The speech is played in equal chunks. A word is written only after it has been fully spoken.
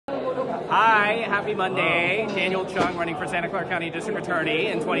Hi, happy Monday. Daniel Chung, running for Santa Clara County District Attorney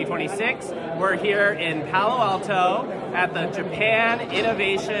in 2026. We're here in Palo Alto at the Japan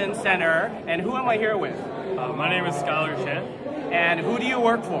Innovation Center. And who am I here with? My name is Skyler. And who do you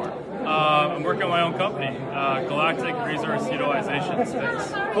work for? I'm working on my own company, Galactic Resource Utilization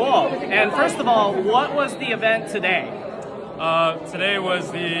Space. Cool. And first of all, what was the event today? Today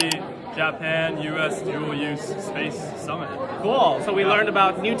was the Japan-US Dual-Use Space Summit. Cool. So we learned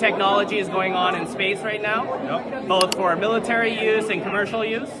about new technologies going on in space right now? Yep. Both for military use and commercial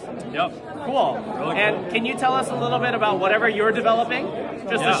use? Yep. Cool. Really and cool. Can you tell us a little bit about whatever you're developing?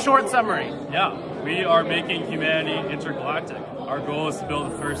 Just a short summary. Yeah. We are making humanity intergalactic. Our goal is to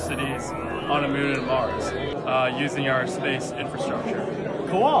build the first cities on the moon and Mars using our space infrastructure.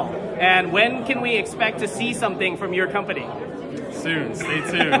 Cool. And when can we expect to see something from your company? Soon. Stay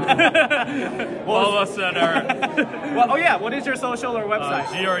tuned. Follow us at our... what is your social or website?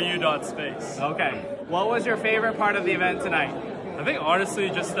 gru.space. Okay. What was your favorite part of the event tonight? I think honestly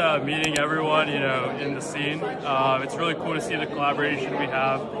just meeting everyone, in the scene. It's really cool to see the collaboration we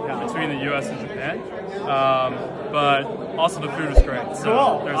have between the US and Japan. But also the food is great. So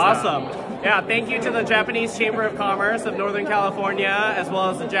cool. Awesome. Yeah, thank you to the Japanese Chamber of Commerce of Northern California, as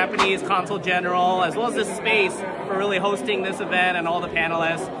well as the Japanese Consul General, as well as the space for really hosting this event and all the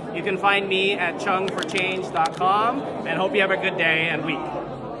panelists. You can find me at chungforchange.com and hope you have a good day and week.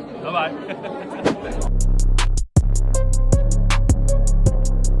 Bye-bye.